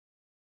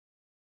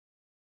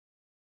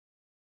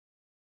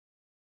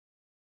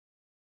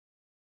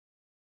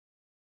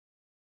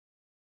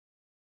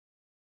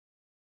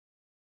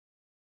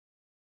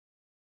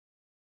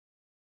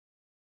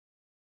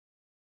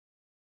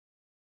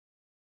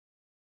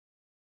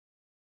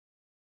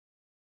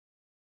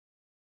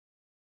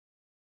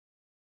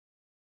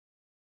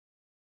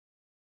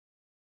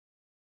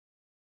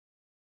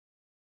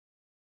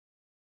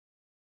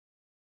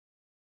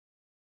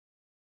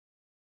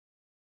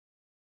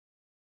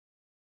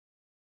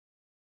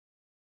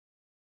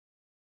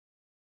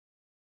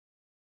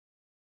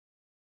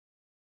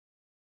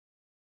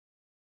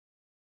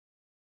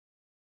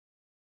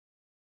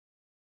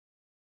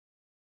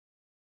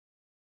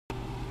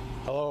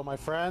Hello my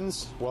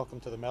friends, welcome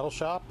to the metal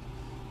shop.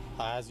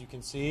 As you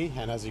can see,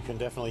 and as you can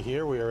definitely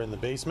hear, we are in the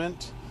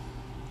basement,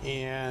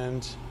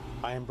 and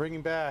I am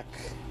bringing back,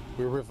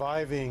 we're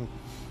reviving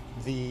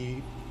the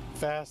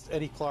Fast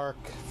Eddie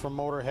Clarke from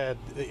Motorhead,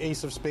 the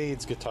Ace of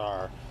Spades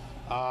guitar.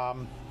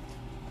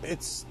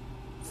 It's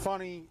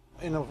funny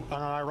in an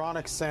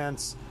ironic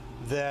sense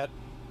that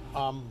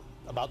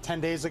about 10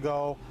 days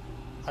ago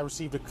I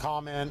received a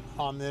comment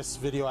on this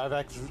video. I've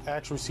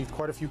actually received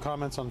quite a few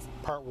comments on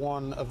part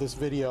 1 of this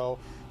video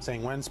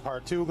saying, when's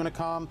part 2 going to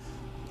come?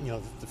 You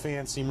know, the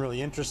fans seem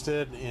really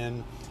interested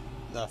in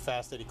the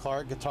Fast Eddie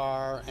Clarke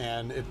guitar,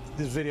 and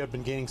this video had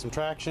been gaining some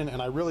traction,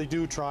 and I really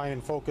do try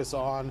and focus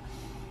on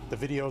the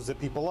videos that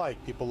people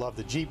like. People love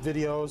the Jeep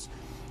videos,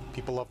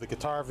 people love the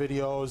guitar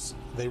videos,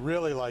 they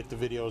really like the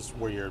videos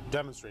where you're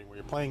demonstrating, where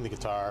you're playing the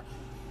guitar,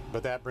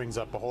 but that brings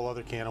up a whole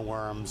other can of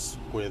worms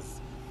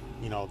with,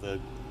 you know, the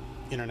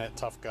internet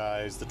tough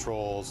guys, the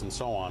trolls, and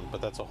so on,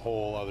 but that's a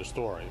whole other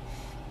story.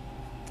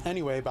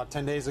 Anyway, about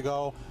 10 days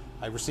ago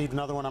I received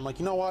another one. I'm like,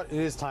 you know what, it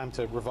is time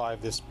to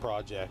revive this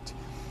project.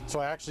 So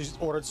I actually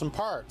ordered some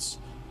parts.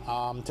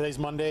 Today's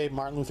Monday,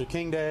 Martin Luther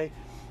King Day.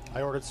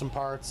 I ordered some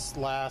parts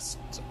last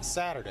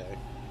Saturday.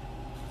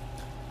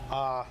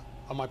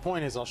 My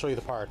point is, I'll show you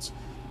the parts.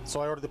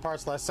 So I ordered the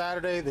parts last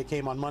Saturday, they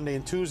came on Monday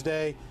and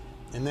Tuesday,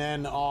 and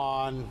then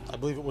on, I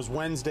believe it was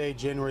Wednesday,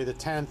 January the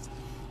 10th,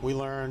 we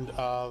learned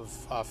of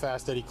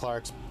Fast Eddie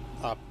Clarke's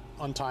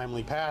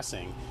untimely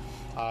passing.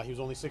 He was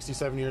only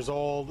 67 years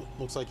old.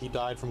 Looks like he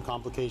died from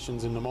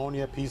complications in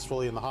pneumonia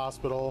peacefully in the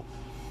hospital.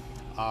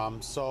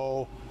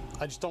 So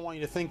I just don't want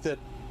you to think that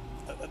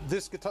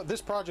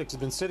this project has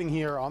been sitting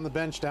here on the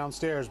bench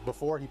downstairs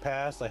before he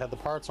passed. I had the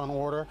parts on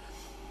order.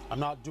 I'm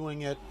not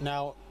doing it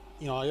now.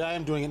 You know, I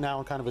am doing it now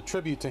in kind of a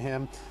tribute to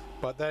him,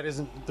 but that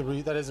isn't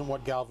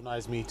what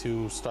galvanized me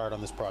to start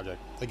on this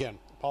project. Again,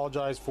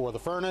 apologize for the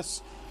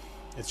furnace.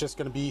 It's just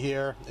going to be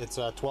here. It's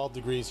 12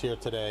 degrees here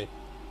today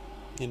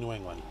in New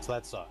England, so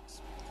that sucks.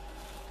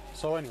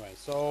 So anyway,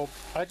 so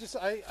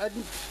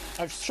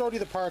I've showed you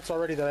the parts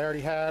already that I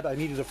already had. I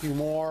needed a few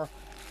more.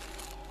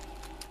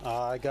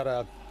 I got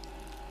a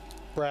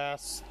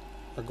brass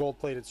or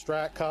gold-plated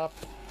Strat cup.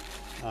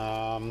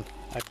 I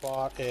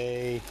bought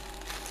a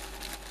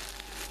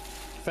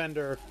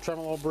Fender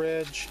tremolo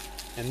bridge,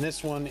 and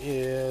this one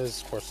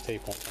is, of course, the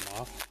tape won't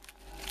come off.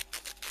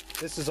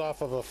 This is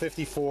off of a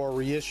 54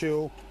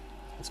 reissue.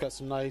 It's got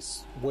some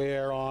nice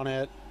wear on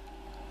it.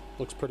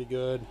 Looks pretty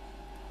good.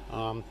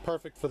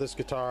 Perfect for this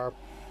guitar.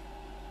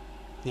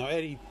 Now,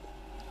 Eddie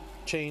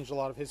changed a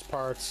lot of his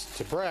parts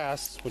to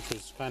brass, which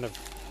was kind of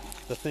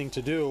the thing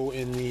to do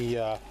in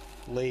the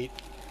late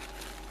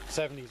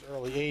 70s,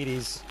 early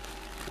 80s.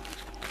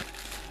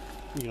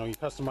 You know, you're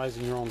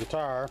customizing your own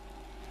guitar.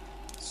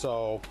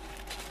 So,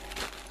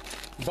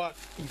 but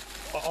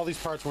all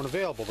these parts weren't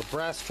available. The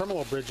brass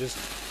tremolo bridges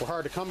were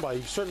hard to come by.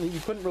 You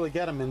couldn't really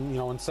get them in, you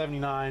know, in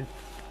 79,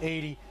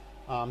 80.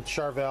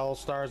 Charvel,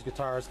 Stars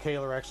Guitars,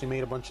 Kaler actually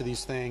made a bunch of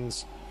these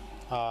things.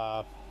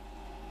 Right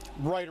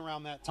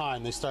around that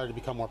time, they started to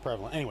become more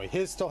prevalent. Anyway,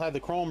 his still had the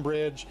chrome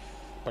bridge,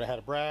 but it had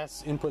a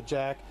brass input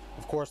jack.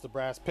 Of course, the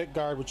brass pick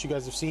guard, which you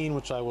guys have seen,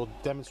 which I will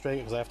demonstrate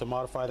because I have to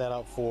modify that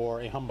out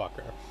for a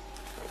humbucker.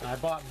 And I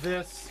bought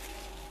this.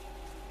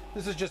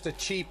 This is just a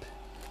cheap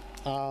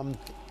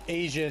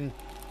Asian,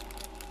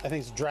 I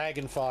think it's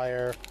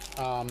Dragonfire,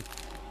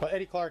 but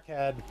Eddie Clarke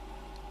had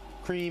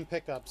cream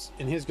pickups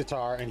in his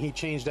guitar, and he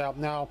changed out.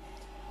 Now,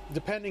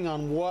 depending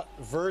on what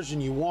version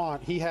you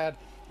want, he had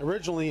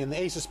originally in the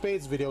Ace of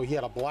Spades video, he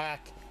had a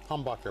black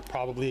humbucker,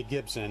 probably a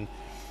Gibson,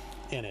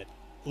 in it.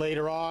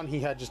 Later on, he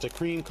had just a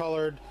cream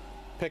colored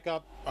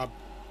pickup.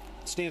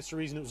 Stands to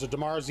reason it was a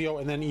DiMarzio,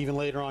 and then even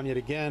later on yet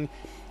again,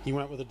 he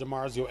went with a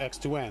DiMarzio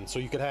X2N. So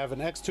you could have an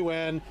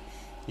X2N,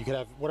 you could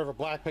have whatever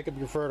black pickup you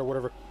preferred or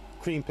whatever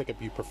cream pickup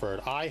you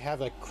preferred. I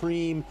have a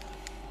cream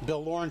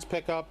Bill Lawrence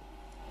pickup,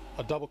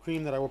 a double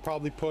cream that I will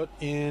probably put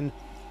in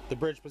the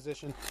bridge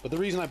position. But the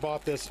reason I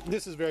bought this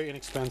is very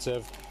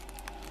inexpensive,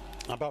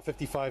 about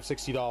 $55,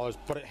 $60,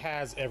 but it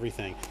has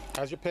everything. It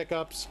has your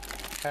pickups,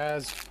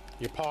 has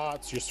your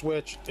pots, your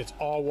switch, it's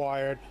all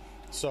wired.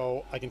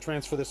 So I can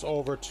transfer this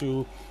over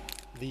to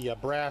the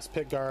brass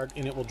pick guard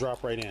and it will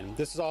drop right in.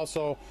 This is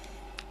also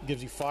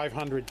gives you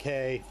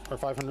 500K or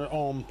 500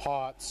 ohm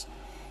pots,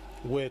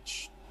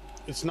 which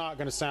it's not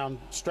going to sound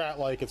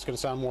Strat-like. It's going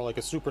to sound more like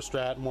a Super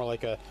Strat, more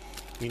like a,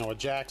 you know, a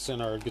Jackson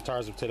or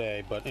guitars of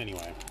today. But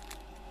anyway,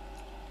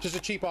 just a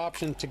cheap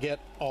option to get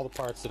all the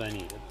parts that I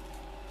needed.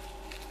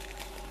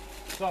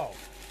 So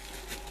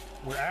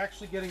we're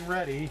actually getting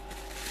ready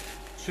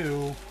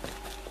to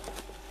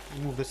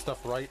move this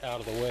stuff right out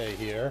of the way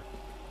here.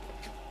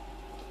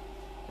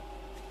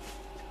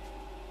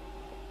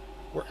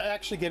 We're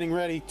actually getting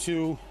ready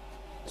to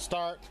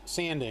start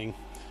sanding.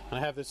 I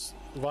have this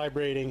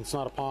vibrating, it's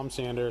not a palm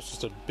sander, it's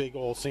just a big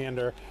old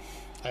sander.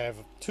 I have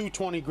a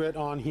 220 grit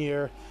on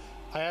here.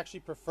 I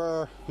actually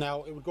prefer,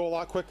 now it would go a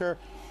lot quicker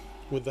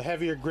with the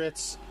heavier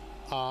grits,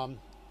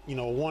 you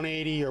know,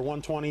 180 or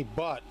 120,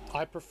 but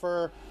I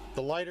prefer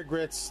the lighter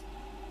grits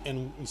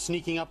and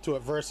sneaking up to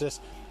it, versus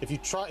if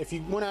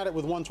you went at it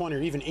with 120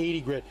 or even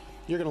 80 grit,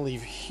 you're going to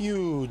leave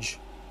huge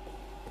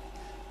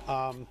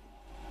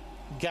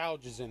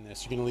gouges in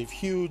this. You're going to leave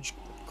huge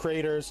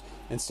craters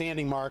and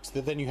sanding marks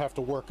that then you have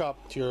to work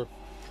up to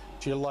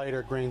your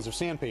lighter grains of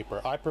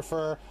sandpaper. I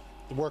prefer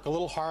to work a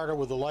little harder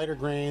with the lighter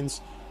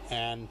grains,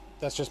 and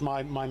that's just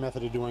my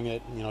method of doing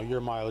it. You know,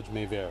 your mileage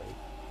may vary.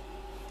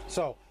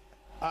 So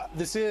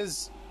this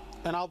is,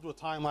 and I'll do a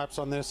time lapse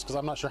on this because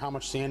I'm not sure how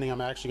much sanding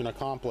I'm actually going to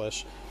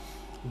accomplish,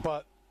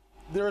 but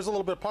there is a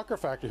little bit of pucker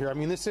factor here. I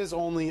mean, this is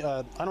only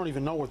I don't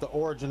even know what the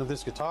origin of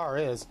this guitar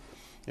is,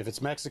 if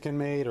it's Mexican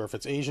made or if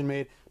it's Asian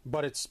made,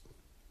 but it's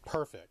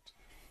perfect.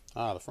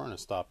 The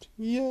furnace stopped.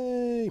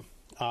 Yay!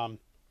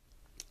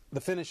 The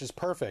finish is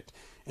perfect,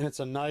 and it's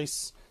a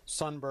nice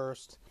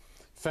sunburst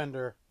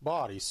Fender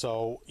body.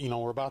 So, you know,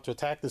 we're about to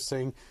attack this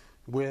thing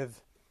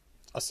with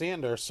a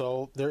sander,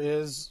 so there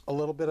is a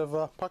little bit of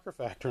a pucker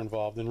factor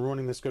involved in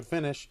ruining this good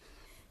finish.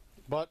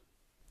 But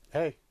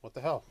hey, what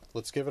the hell?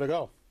 Let's give it a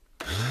go.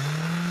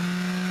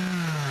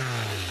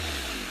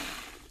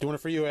 Doing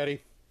it for you,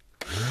 Eddie.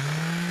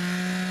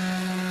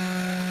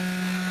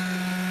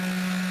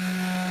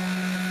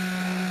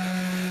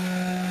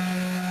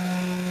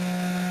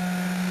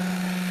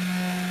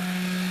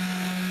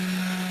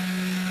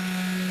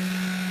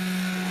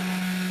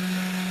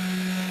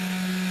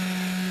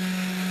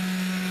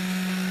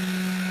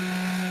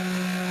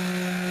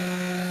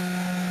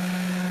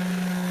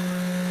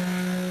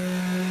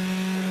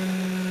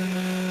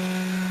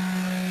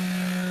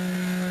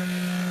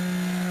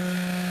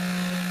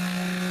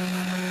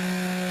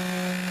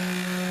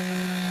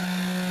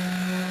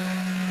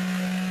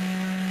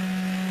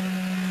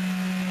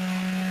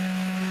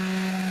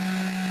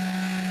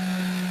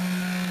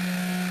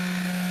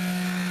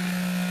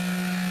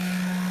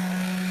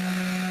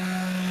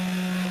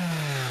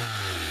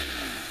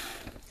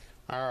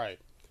 Alright,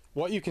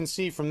 what you can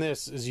see from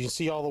this is you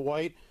see all the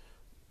white.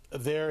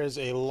 There is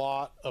a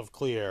lot of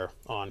clear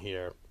on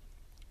here.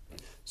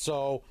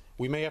 So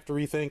we may have to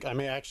rethink. I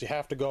may actually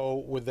have to go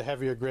with the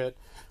heavier grit.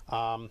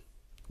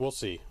 We'll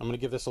see. I'm going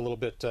to give this a little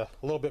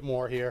bit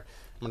more here.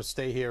 I'm going to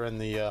stay here in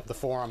the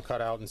forearm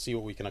cutout and see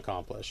what we can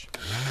accomplish.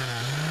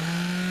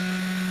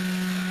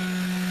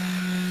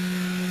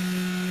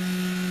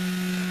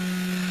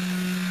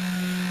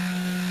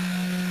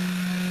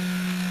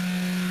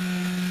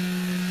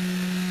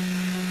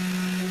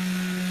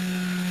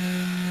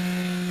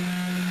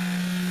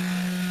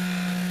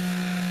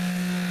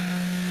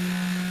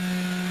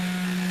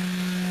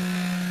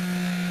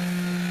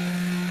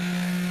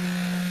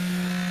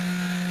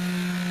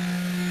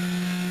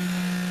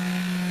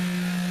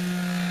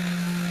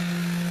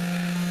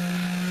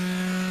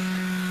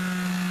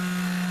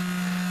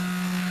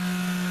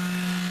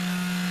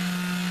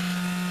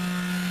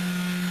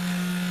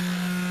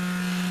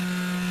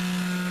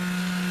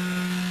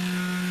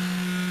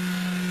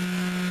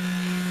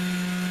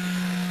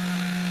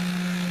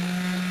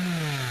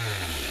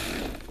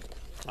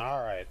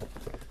 Alright,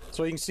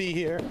 so you can see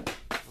here,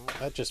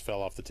 that just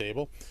fell off the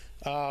table.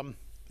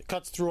 It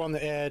cuts through on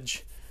the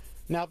edge.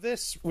 Now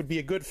this would be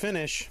a good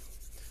finish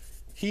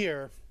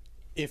here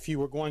if you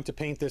were going to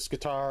paint this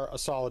guitar a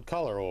solid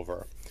color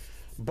over.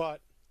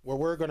 But where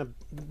we're going to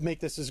make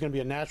this is going to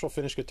be a natural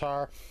finish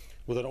guitar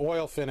with an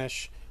oil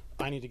finish.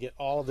 I need to get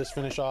all of this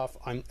finish off.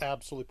 I'm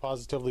absolutely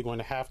positively going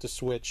to have to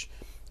switch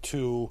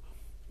to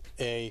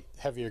a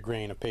heavier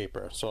grain of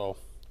paper. So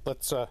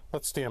let's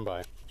stand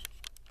by.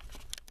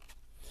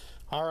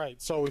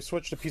 Alright, so we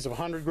switched a piece of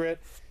 100 grit.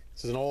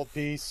 This is an old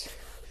piece.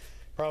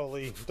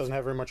 Probably doesn't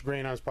have very much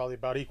grain on it. It's probably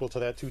about equal to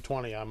that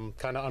 220. I'm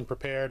kind of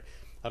unprepared.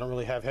 I don't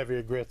really have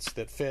heavier grits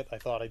that fit. I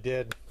thought I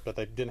did, but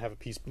I didn't have a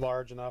piece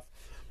large enough.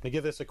 I'm going to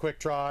give this a quick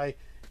try,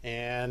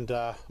 and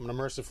I'm going to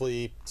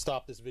mercifully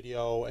stop this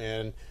video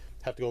and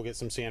have to go get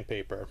some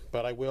sandpaper.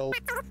 But I will...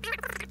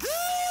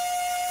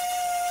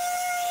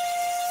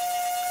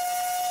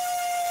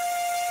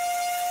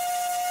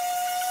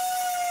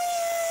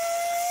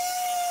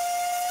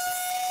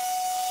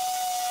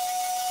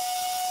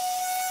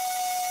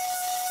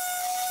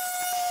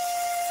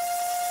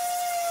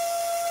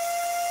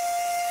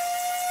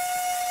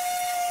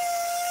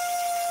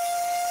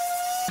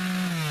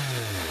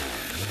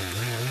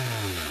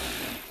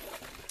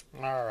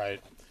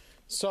 Alright,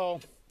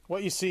 so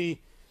what you see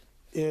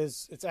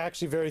is it's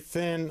actually very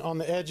thin on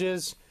the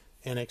edges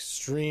and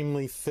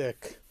extremely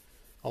thick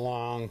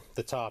along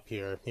the top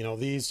here. You know,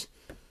 these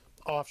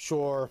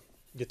offshore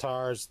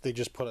guitars, they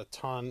just put a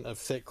ton of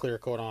thick clear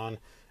coat on.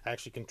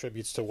 Actually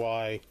contributes to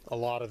why a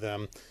lot of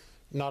them,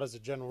 not as a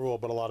general rule,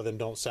 but a lot of them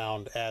don't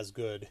sound as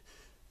good.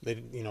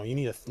 They, you know, you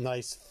need a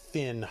nice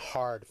thin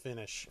hard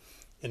finish,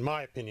 in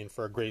my opinion,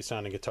 for a great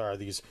sounding guitar.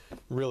 These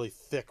really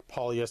thick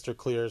polyester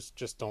clears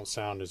just don't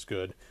sound as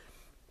good.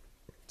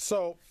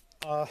 So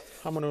I'm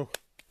going to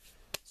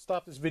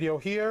stop this video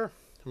here.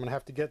 I'm going to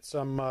have to get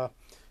some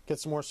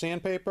more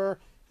sandpaper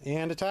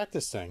and attack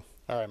this thing.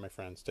 All right, my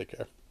friends, take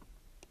care.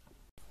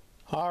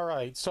 All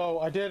right, so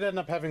I did end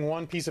up having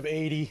one piece of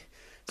 80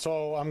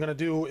 So I'm going to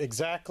do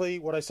exactly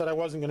what I said I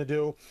wasn't going to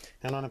do,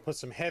 and I'm going to put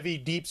some heavy,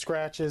 deep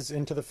scratches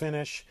into the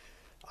finish,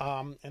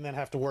 and then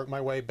have to work my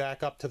way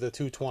back up to the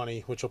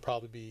 220, which will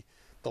probably be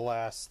the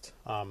last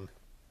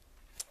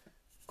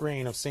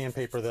grain of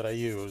sandpaper that I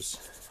use.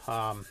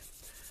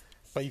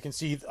 But you can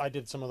see I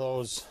did some of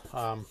those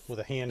with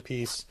a hand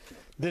piece.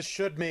 This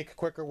should make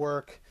quicker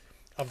work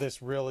of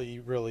this really,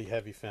 really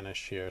heavy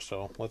finish here.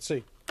 So let's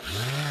see.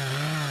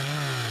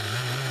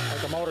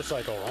 Like a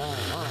motorcycle.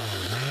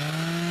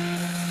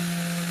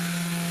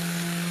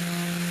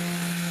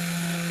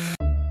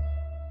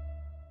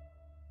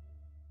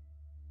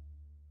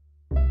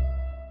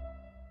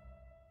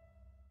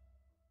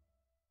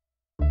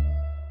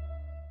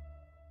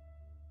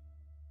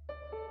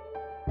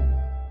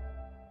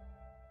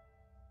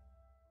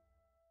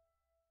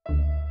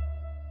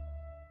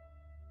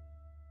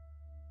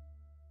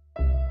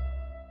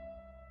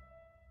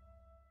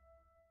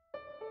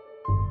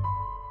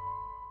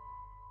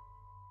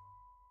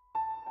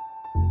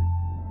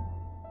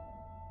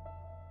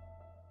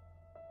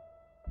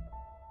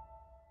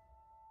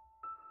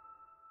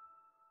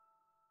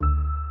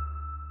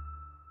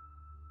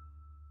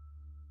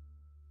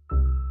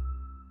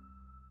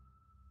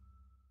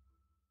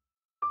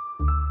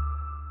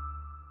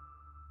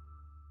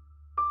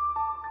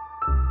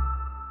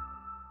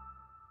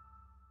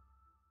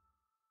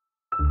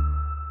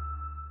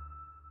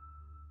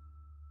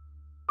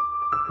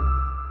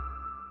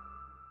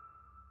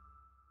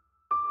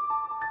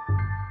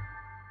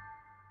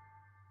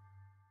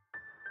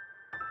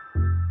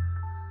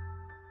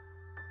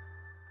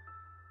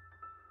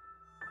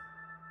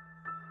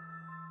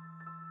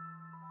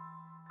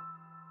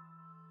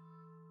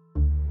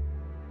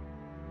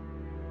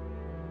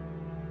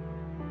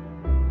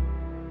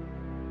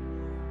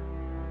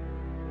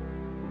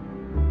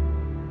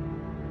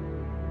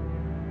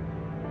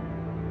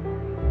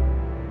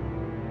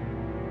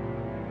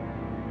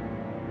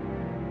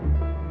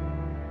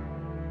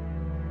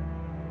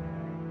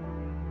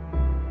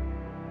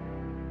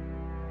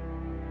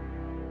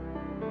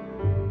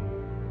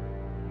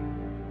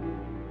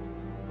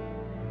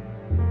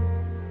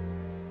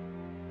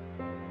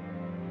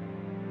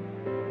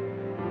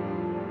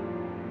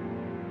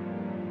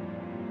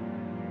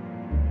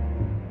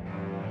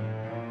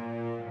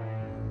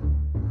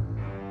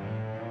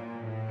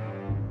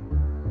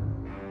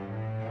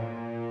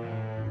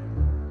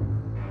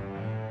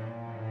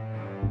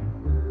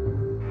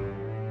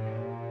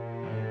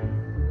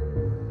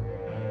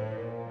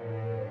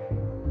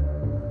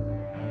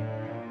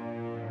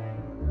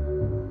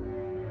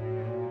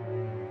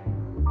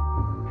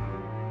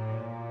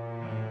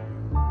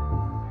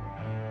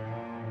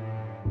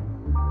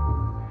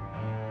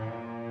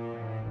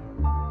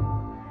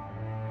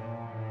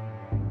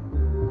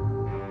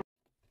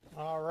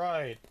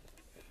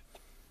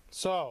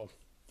 So,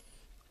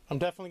 I'm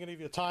definitely going to give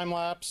you a time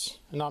lapse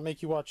and not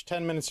make you watch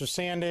 10 minutes of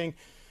sanding,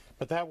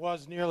 but that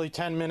was nearly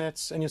 10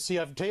 minutes, and you'll see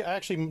I've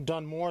actually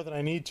done more than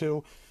I need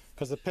to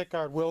because the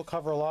pickguard will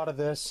cover a lot of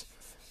this.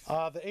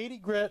 The 80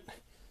 grit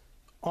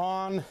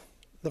on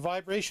the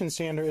vibration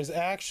sander is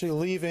actually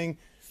leaving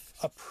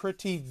a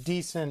pretty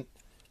decent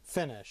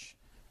finish.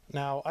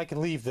 Now, I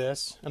can leave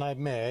this, and I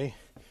may.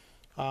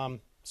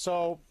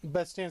 So,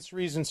 that stands to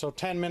reason. So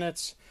 10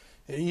 minutes,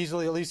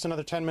 easily at least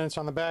another 10 minutes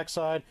on the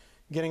backside,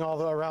 getting all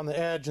the around the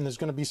edge, and there's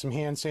going to be some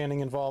hand sanding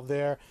involved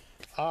there.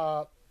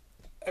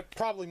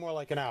 Probably more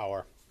like an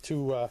hour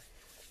to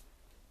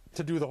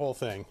do the whole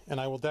thing, and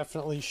I will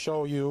definitely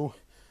show you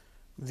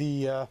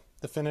the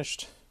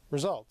finished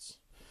results.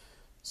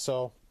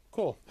 So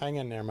cool, hang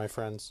in there, my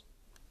friends.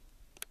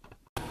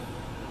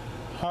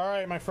 All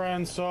right, my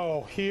friends,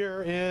 so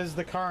here is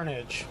the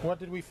carnage. What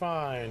did we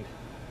find?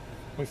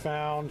 We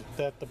found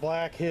that the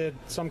black hid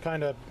some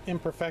kind of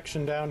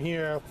imperfection down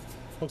here.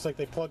 Looks like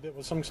they plugged it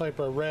with some type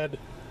of red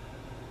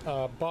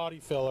body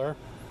filler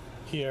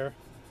here.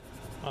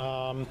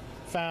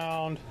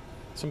 Found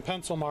some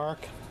pencil mark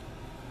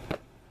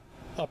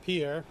up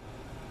here.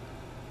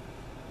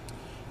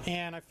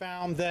 And I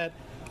found that,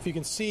 if you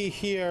can see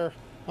here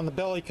on the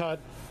belly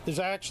cut, there's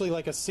actually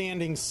like a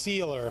sanding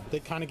sealer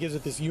that kind of gives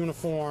it this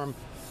uniform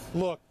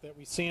look that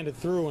we sanded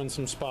through in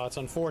some spots,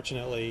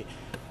 unfortunately.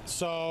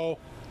 So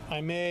I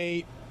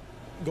may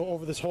go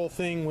over this whole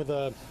thing with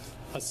a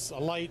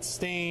light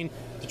stain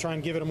to try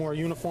and give it a more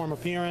uniform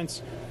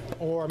appearance,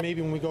 or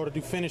maybe when we go to do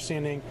finish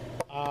sanding,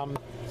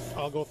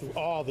 I'll go through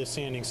all this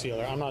sanding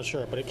sealer. I'm not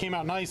sure, but it came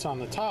out nice on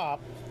the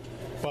top,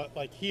 but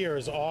like here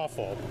is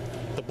awful.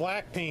 The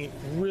black paint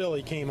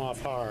really came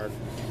off hard,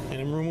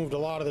 and it removed a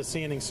lot of the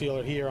sanding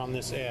sealer here on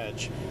this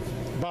edge.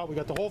 But we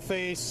got the whole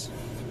face,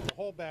 the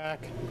whole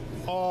back,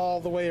 all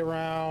the way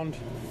around,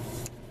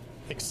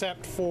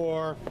 except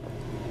for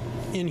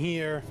in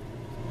here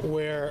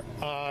where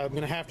I'm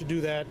going to have to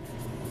do that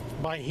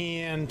by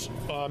hand,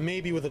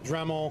 maybe with a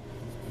Dremel,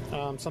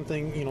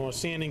 something, you know, a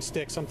sanding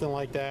stick, something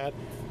like that,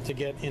 to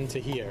get into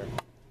here.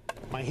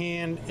 My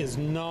hand is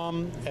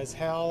numb as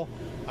hell.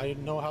 I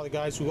know how the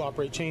guys who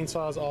operate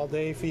chainsaws all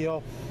day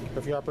feel, or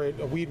if you operate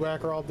a weed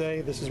whacker all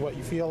day, this is what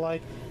you feel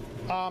like.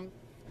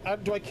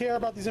 do I care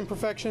about these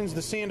imperfections?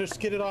 The sander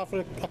skidded off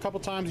it a couple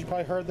times. You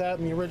probably heard that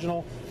in the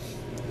original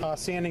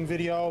sanding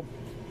video.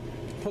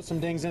 Put some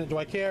dings in it. Do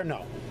I care?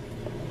 No.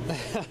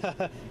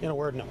 In a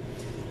word, no.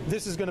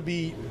 This is going to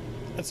be,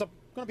 going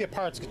to be a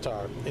parts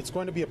guitar. It's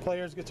going to be a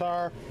player's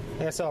guitar.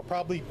 Like I said, I'll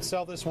probably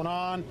sell this one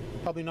on.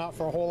 Probably not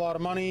for a whole lot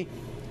of money.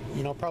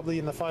 You know, probably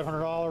in the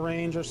 $500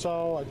 range or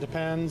so. It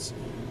depends.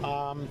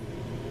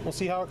 We'll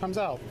see how it comes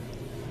out.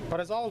 But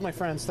as always, my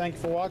friends, thank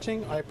you for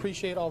watching. I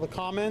appreciate all the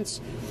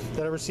comments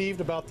that I received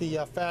about the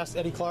Fast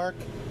Eddie Clarke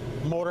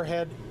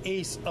Motorhead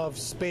Ace of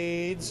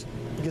Spades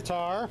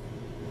guitar.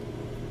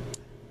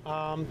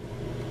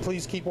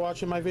 Please keep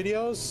watching my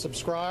videos.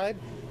 Subscribe.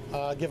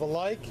 Give a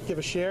like. Give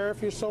a share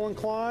if you're so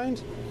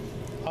inclined.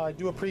 I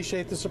do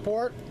appreciate the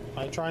support.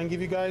 I try and give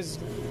you guys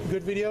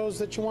good videos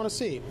that you want to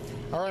see.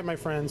 All right, my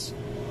friends.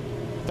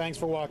 Thanks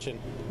for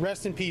watching.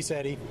 Rest in peace,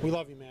 Eddie. We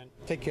love you, man.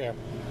 Take care.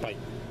 Bye.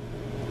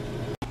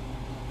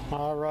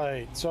 All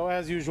right, so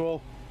as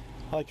usual,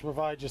 I like to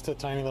provide just a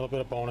tiny little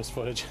bit of bonus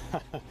footage.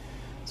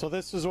 So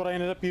this is what I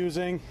ended up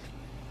using.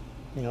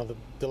 You know,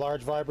 the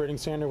large vibrating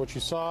sander, which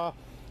you saw.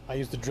 I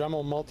used the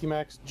Dremel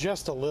Multimax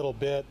just a little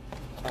bit.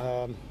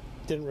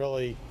 Didn't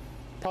really,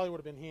 probably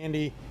would have been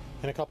handy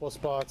in a couple of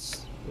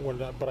spots,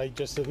 but I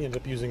just ended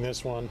up using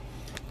this one.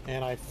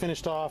 And I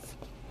finished off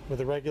with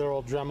a regular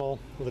old Dremel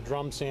with a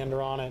drum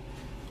sander on it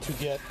to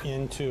get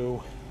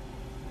into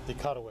the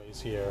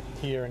cutaways here,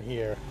 and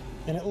here.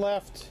 And it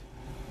left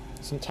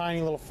some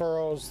tiny little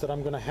furrows that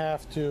I'm going to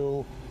have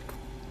to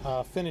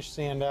finish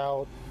sand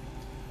out.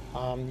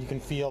 You can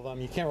feel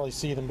them. You can't really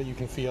see them, but you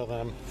can feel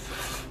them.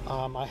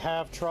 I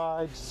have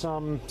tried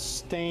some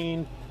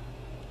stain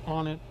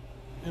on it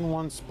in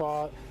one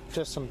spot,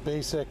 just some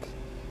basic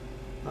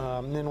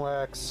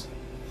Minwax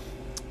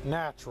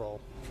natural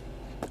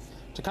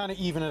to kind of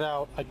even it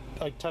out.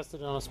 I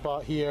tested it on a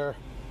spot here.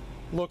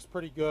 Looks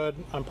pretty good.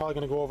 I'm probably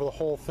going to go over the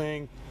whole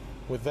thing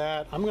with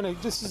that.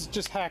 This is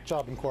just Hack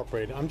Job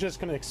Incorporated. I'm just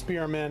going to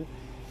experiment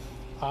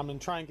and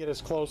try and get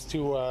as close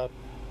to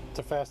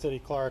Fast Eddie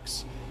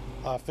Clarke's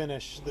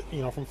finish,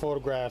 you know, from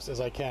photographs as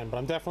I can. But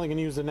I'm definitely going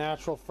to use the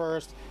natural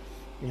first,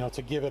 you know,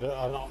 to give it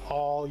an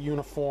all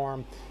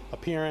uniform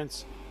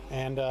appearance,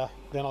 and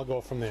then I'll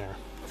go from there.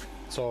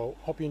 So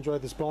hope you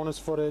enjoyed this bonus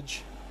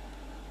footage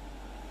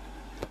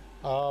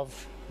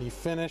of the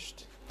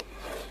finished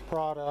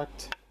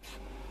product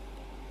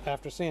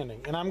after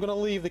sanding. And I'm going to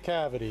leave the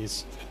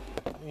cavities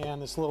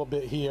and this little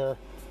bit here.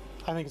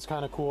 I think it's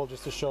kind of cool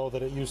just to show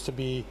that it used to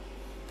be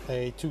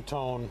a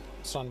two-tone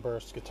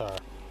sunburst guitar.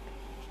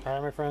 All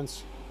right, my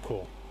friends,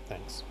 cool,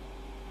 thanks.